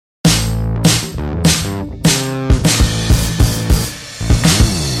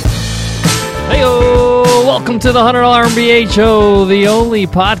Welcome to the $100 MBA Show, the only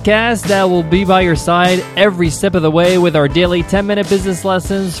podcast that will be by your side every step of the way with our daily 10-minute business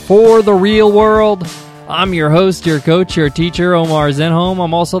lessons for the real world. I'm your host, your coach, your teacher, Omar Zenhom.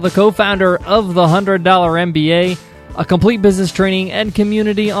 I'm also the co-founder of the $100 MBA, a complete business training and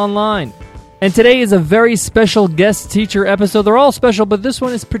community online. And today is a very special guest teacher episode. They're all special, but this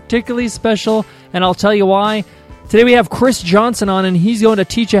one is particularly special, and I'll tell you why. Today we have Chris Johnson on, and he's going to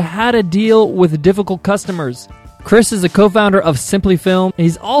teach you how to deal with difficult customers. Chris is the co-founder of Simply Film.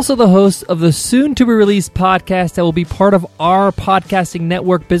 He's also the host of the soon-to-be-released podcast that will be part of our podcasting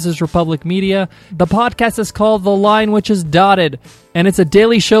network, Business Republic Media. The podcast is called The Line Which Is Dotted, and it's a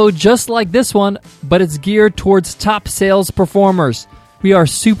daily show just like this one, but it's geared towards top sales performers. We are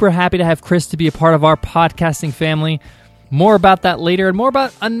super happy to have Chris to be a part of our podcasting family. More about that later, and more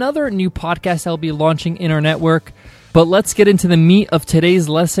about another new podcast I'll be launching in our network. But let's get into the meat of today's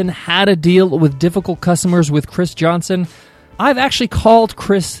lesson, how to deal with difficult customers with Chris Johnson. I've actually called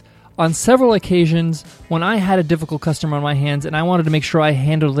Chris on several occasions when I had a difficult customer on my hands, and I wanted to make sure I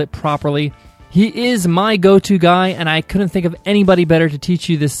handled it properly. He is my go-to guy, and I couldn't think of anybody better to teach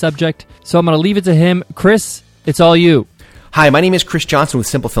you this subject. So I'm going to leave it to him. Chris, it's all you. Hi, my name is Chris Johnson with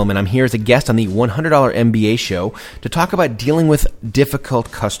Simple Film, and I'm here as a guest on the $100 MBA Show to talk about dealing with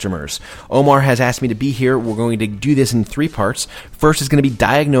difficult customers. Omar has asked me to be here. We're going to do this in 3 parts. First is going to be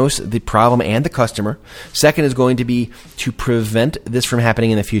diagnose the problem and the customer. Second is going to be to prevent this from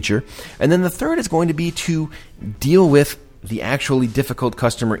happening in the future. And then the third is going to be to deal with the actually difficult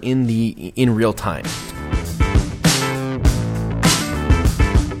customer in real time.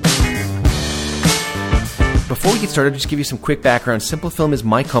 Before we get started, just give you some quick background. Simple Film is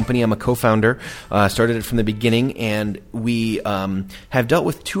my company. I'm a co-founder. Started it from the beginning, and we have dealt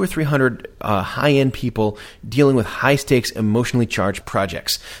with 200 or 300 high-end people dealing with high-stakes, emotionally charged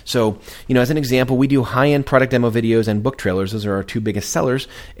projects. So, as an example, we do high-end product demo videos and book trailers. Those are our 2 biggest sellers,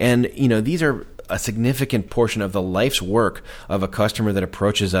 and these are a significant portion of the life's work of a customer that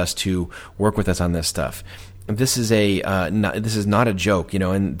approaches us to work with us on this stuff. This is not a joke,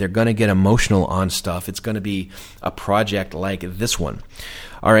 and they're going to get emotional on stuff. It's going to be a project like this one.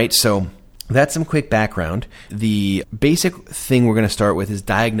 All right, so that's some quick background. The basic thing we're going to start with is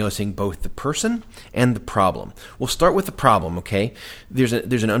diagnosing both the person and the problem. We'll start with the problem, okay? There's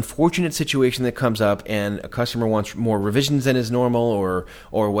an unfortunate situation that comes up, and a customer wants more revisions than is normal or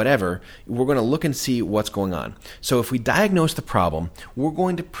whatever. We're going to look and see what's going on. So if we diagnose the problem, we're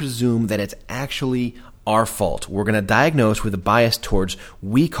going to presume that it's actually our fault. We're going to diagnose with a bias towards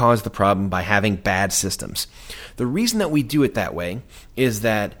we caused the problem by having bad systems. The reason that we do it that way is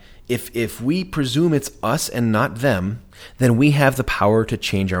that if we presume it's us and not them, then we have the power to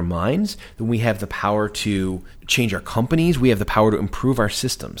change our minds, then we have the power to change our companies, we have the power to improve our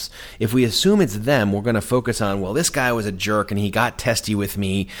systems. If we assume it's them, we're going to focus on, well, this guy was a jerk and he got testy with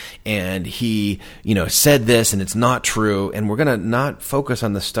me and he, said this and it's not true, and we're going to not focus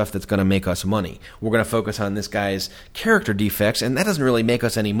on the stuff that's going to make us money. We're going to focus on this guy's character defects, and that doesn't really make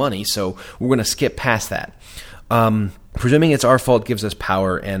us any money, so we're going to skip past that. Presuming it's our fault gives us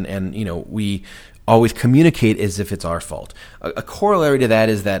power, and we always communicate as if it's our fault. A corollary to that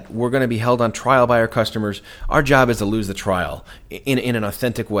is that we're going to be held on trial by our customers. Our job is to lose the trial in an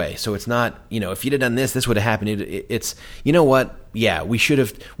authentic way. So it's not, if you'd have done this would have happened. It's, what? Yeah, we should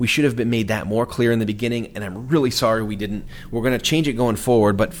have been made that more clear in the beginning, and I'm really sorry we didn't. We're going to change it going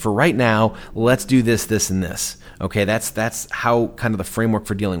forward, but for right now, let's do this, this, and this. Okay, that's how kind of the framework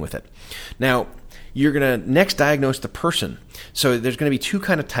for dealing with it. Now, you're going to next diagnose the person. So there's going to be 2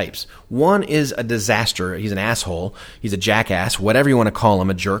 kind of types. One is a disaster. He's an asshole. He's a jackass, whatever you want to call him,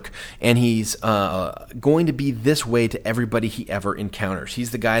 a jerk. And he's going to be this way to everybody he ever encounters.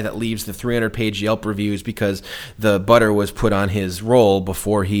 He's the guy that leaves the 300-page Yelp reviews because the butter was put on his roll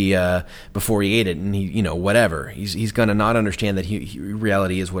before he ate it, and he, whatever. He's going to not understand that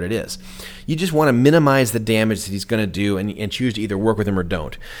reality is what it is. You just want to minimize the damage that he's going to do and choose to either work with him or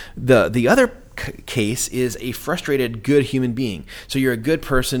don't. The other case is a frustrated good human being. So you're a good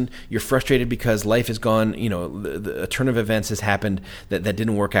person, you're frustrated because life has gone, a turn of events has happened that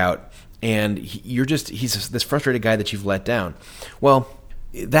didn't work out, and he's this frustrated guy that you've let down. Well,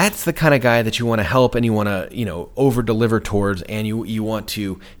 that's the kind of guy that you want to help and you want to, over-deliver towards, and you want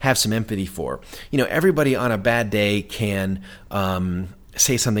to have some empathy for. Everybody on a bad day can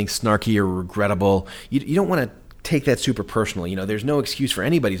say something snarky or regrettable. You don't want to take that super personally. There's no excuse for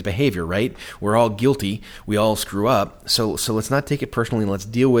anybody's behavior, right? We're all guilty. We all screw up. So let's not take it personally, and let's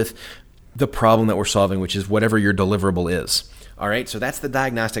deal with the problem that we're solving, which is whatever your deliverable is. All right, so that's the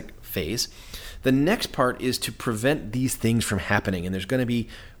diagnostic phase. The next part is to prevent these things from happening, and there's going to be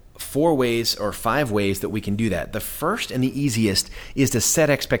 4 ways or 5 ways that we can do that. The first and the easiest is to set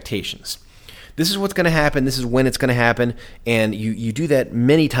expectations. This is what's going to happen. This is when it's going to happen. And you do that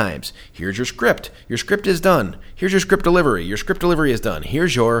many times. Here's your script. Your script is done. Here's your script delivery. Your script delivery is done.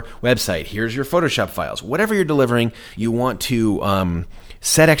 Here's your website. Here's your Photoshop files. Whatever you're delivering, you want to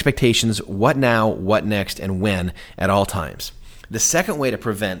set expectations, what now, what next, and when at all times. The second way to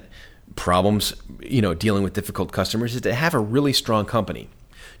prevent problems, dealing with difficult customers is to have a really strong company.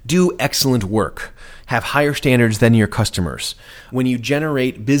 Do excellent work. Have higher standards than your customers. When you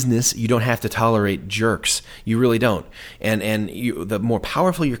generate business, you don't have to tolerate jerks. You really don't. And the more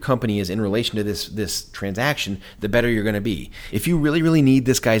powerful your company is in relation to this transaction, the better you're going to be. If you really, really need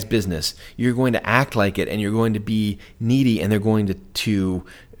this guy's business, you're going to act like it, and you're going to be needy, and they're going to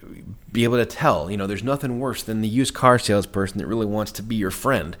be able to tell. There's nothing worse than the used car salesperson that really wants to be your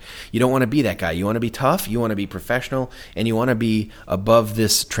friend. You don't want to be that guy. You want to be tough, you want to be professional, and you want to be above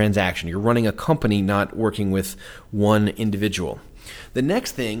this transaction. You're running a company, not working with one individual. The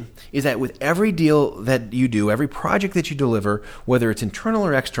next thing is that with every deal that you do, every project that you deliver, whether it's internal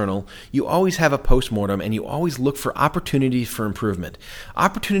or external, you always have a postmortem, and you always look for opportunities for improvement.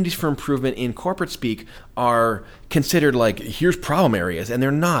 Opportunities for improvement in corporate speak are considered like, here's problem areas, and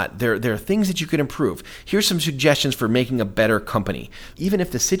they're not. They're things that you could improve. Here's some suggestions for making a better company. Even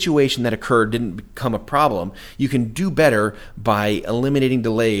if the situation that occurred didn't become a problem, you can do better by eliminating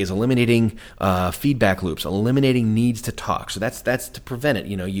delays, eliminating feedback loops, eliminating needs to talk. So that's to prevent it.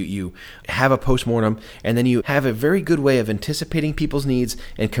 You have a postmortem, and then you have a very good way of anticipating people's needs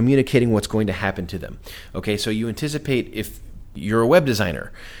and communicating what's going to happen to them. Okay, so you anticipate if you're a web designer,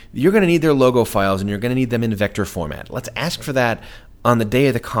 you're going to need their logo files, and you're going to need them in vector format. Let's ask for that on the day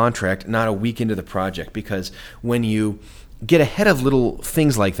of the contract, not a week into the project, because when you get ahead of little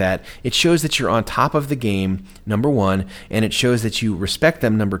things like that, it shows that you're on top of the game, number one, and it shows that you respect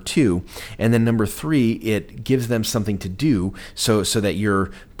them, number two, and then number three, it gives them something to do so that you're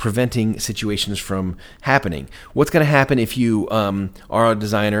preventing situations from happening. What's going to happen if you are a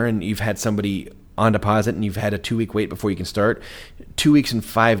designer and you've had somebody on deposit and you've had a 2-week wait before you can start? 2 weeks and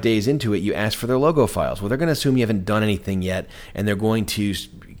 5 days into it, you ask for their logo files. Well, they're going to assume you haven't done anything yet, and they're going to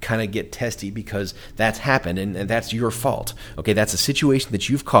kind of get testy because that's happened, and that's your fault. Okay, that's a situation that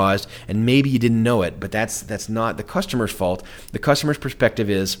you've caused, and maybe you didn't know it, but that's not the customer's fault. The customer's perspective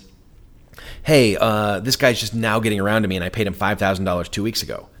is, hey, this guy's just now getting around to me, and I paid him $5,000 2 weeks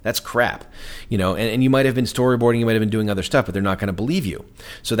ago. That's crap. And you might have been storyboarding, you might have been doing other stuff, but they're not going to believe you.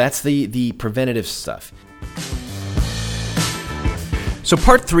 So that's the preventative stuff. So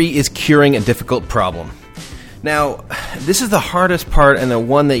part 3 is curing a difficult problem. Now, this is the hardest part and the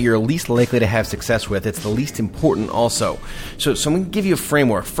one that you're least likely to have success with. It's the least important also. So I'm going to give you a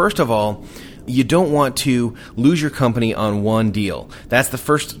framework. First of all, you don't want to lose your company on one deal. That's the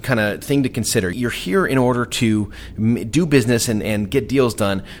first kind of thing to consider. You're here in order to do business and get deals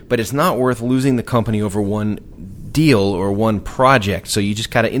done, but it's not worth losing the company over one deal or one project. So you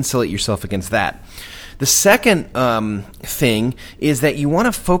just got to insulate yourself against that. The second thing is that you want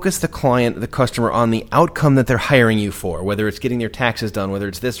to focus the client, the customer, on the outcome that they're hiring you for, whether it's getting their taxes done, whether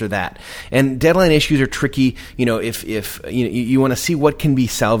it's this or that. And deadline issues are tricky. If you want to see what can be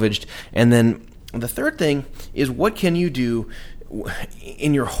salvaged, and then the third thing is what can you do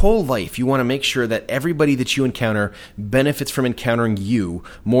in your whole life. You want to make sure that everybody that you encounter benefits from encountering you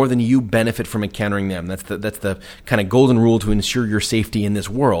more than you benefit from encountering them. That's the kind of golden rule to ensure your safety in this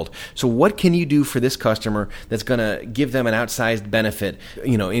world. So what can you do for this customer that's going to give them an outsized benefit,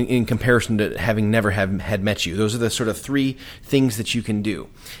 in comparison to having never had met you? Those are the sort of 3 things that you can do.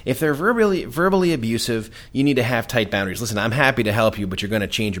 If they're verbally abusive, you need to have tight boundaries. Listen, I'm happy to help you, but you're going to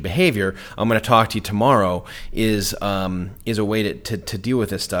change your behavior. I'm going to talk to you tomorrow is a way to deal with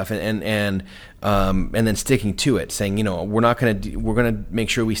this stuff, and then sticking to it, saying, we're going to make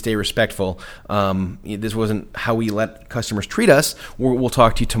sure we stay respectful. This wasn't how we let customers treat us. We'll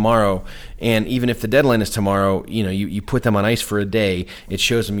talk to you tomorrow. And even if the deadline is tomorrow, you put them on ice for a day. It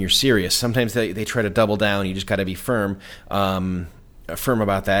shows them you're serious. Sometimes they try to double down. You just got to be firm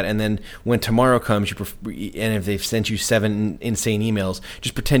about that. And then when tomorrow comes, and if they've sent you 7 insane emails,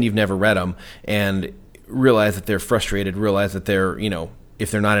 just pretend you've never read them and realize that they're frustrated, realize that they're, if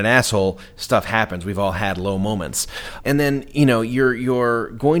they're not an asshole, stuff happens. We've all had low moments. And then,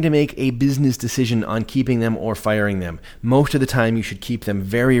 you're going to make a business decision on keeping them or firing them. Most of the time, you should keep them.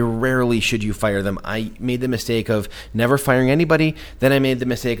 Very rarely should you fire them. I made the mistake of never firing anybody. Then I made the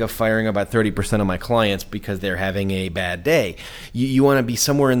mistake of firing about 30% of my clients because they're having a bad day. You want to be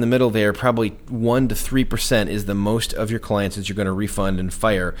somewhere in the middle there. Probably 1 to 3% is the most of your clients that you're going to refund and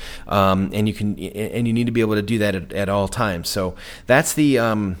fire. And you need to be able to do that at all times. So that's the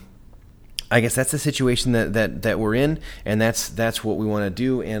I guess that's the situation that we're in, and that's what we want to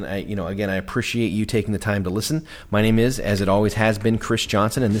do. And I appreciate you taking the time to listen. My name is, as it always has been, Chris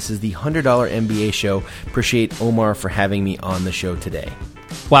Johnson, and this is the $100 MBA Show. Appreciate Omar for having me on the show today.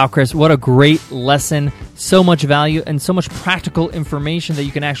 Wow, Chris, what a great lesson. So much value and so much practical information that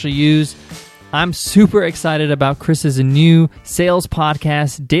you can actually use. I'm super excited about Chris's new sales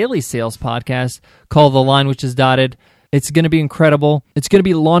podcast, daily sales podcast, called The Line Which Is Dotted. It's going to be incredible. It's going to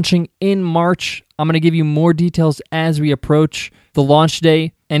be launching in March. I'm going to give you more details as we approach the launch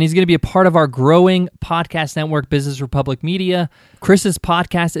day. And he's going to be a part of our growing podcast network, Business Republic Media. Chris's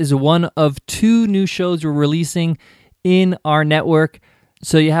podcast is one of 2 new shows we're releasing in our network.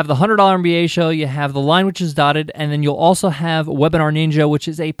 So you have the $100 MBA Show, you have The Line Which Is Dotted, and then you'll also have Webinar Ninja, which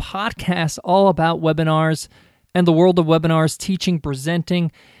is a podcast all about webinars and the world of webinars, teaching,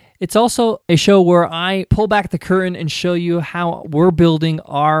 presenting. It's also a show where I pull back the curtain and show you how we're building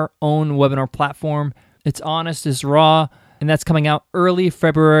our own webinar platform. It's honest, it's raw, and that's coming out early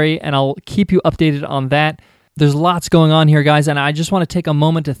February, and I'll keep you updated on that. There's lots going on here, guys, and I just want to take a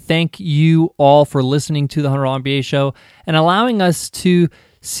moment to thank you all for listening to the $100 MBA Show and allowing us to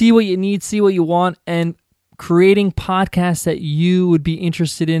see what you need, see what you want, and creating podcasts that you would be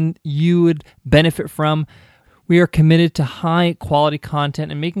interested in, you would benefit from. We are committed to high quality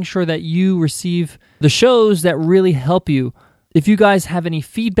content and making sure that you receive the shows that really help you. If you guys have any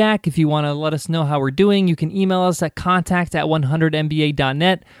feedback, if you want to let us know how we're doing, you can email us at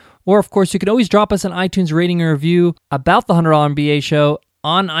contact@100mba.net. Or, of course, you can always drop us an iTunes rating and review about the $100 MBA Show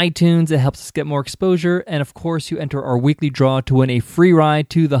on iTunes. It helps us get more exposure. And, of course, you enter our weekly draw to win a free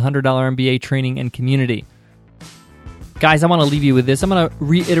ride to the $100 MBA training and community. Guys, I want to leave you with this. I'm going to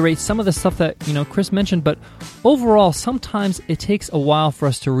reiterate some of the stuff that, Chris mentioned, but overall, sometimes it takes a while for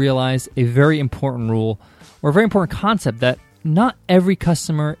us to realize a very important rule or a very important concept that not every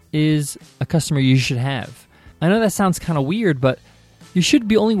customer is a customer you should have. I know that sounds kind of weird, but you should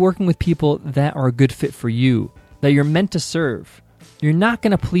be only working with people that are a good fit for you, that you're meant to serve. You're not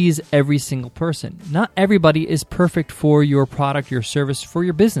going to please every single person. Not everybody is perfect for your product, your service, for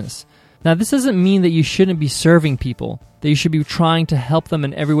your business. Now, this doesn't mean that you shouldn't be serving people, that you should be trying to help them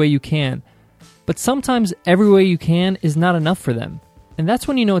in every way you can. But sometimes every way you can is not enough for them. And that's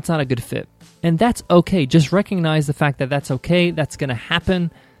when you know it's not a good fit. And that's okay. Just recognize the fact that that's okay, that's going to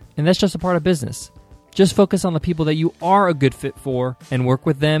happen, and that's just a part of business. Just focus on the people that you are a good fit for and work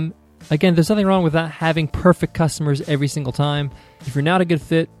with them. Again, there's nothing wrong with not having perfect customers every single time. If you're not a good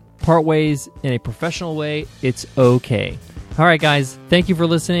fit, part ways in a professional way, it's okay. All right, guys, thank you for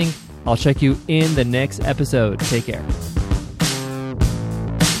listening. I'll check you in the next episode. Take care.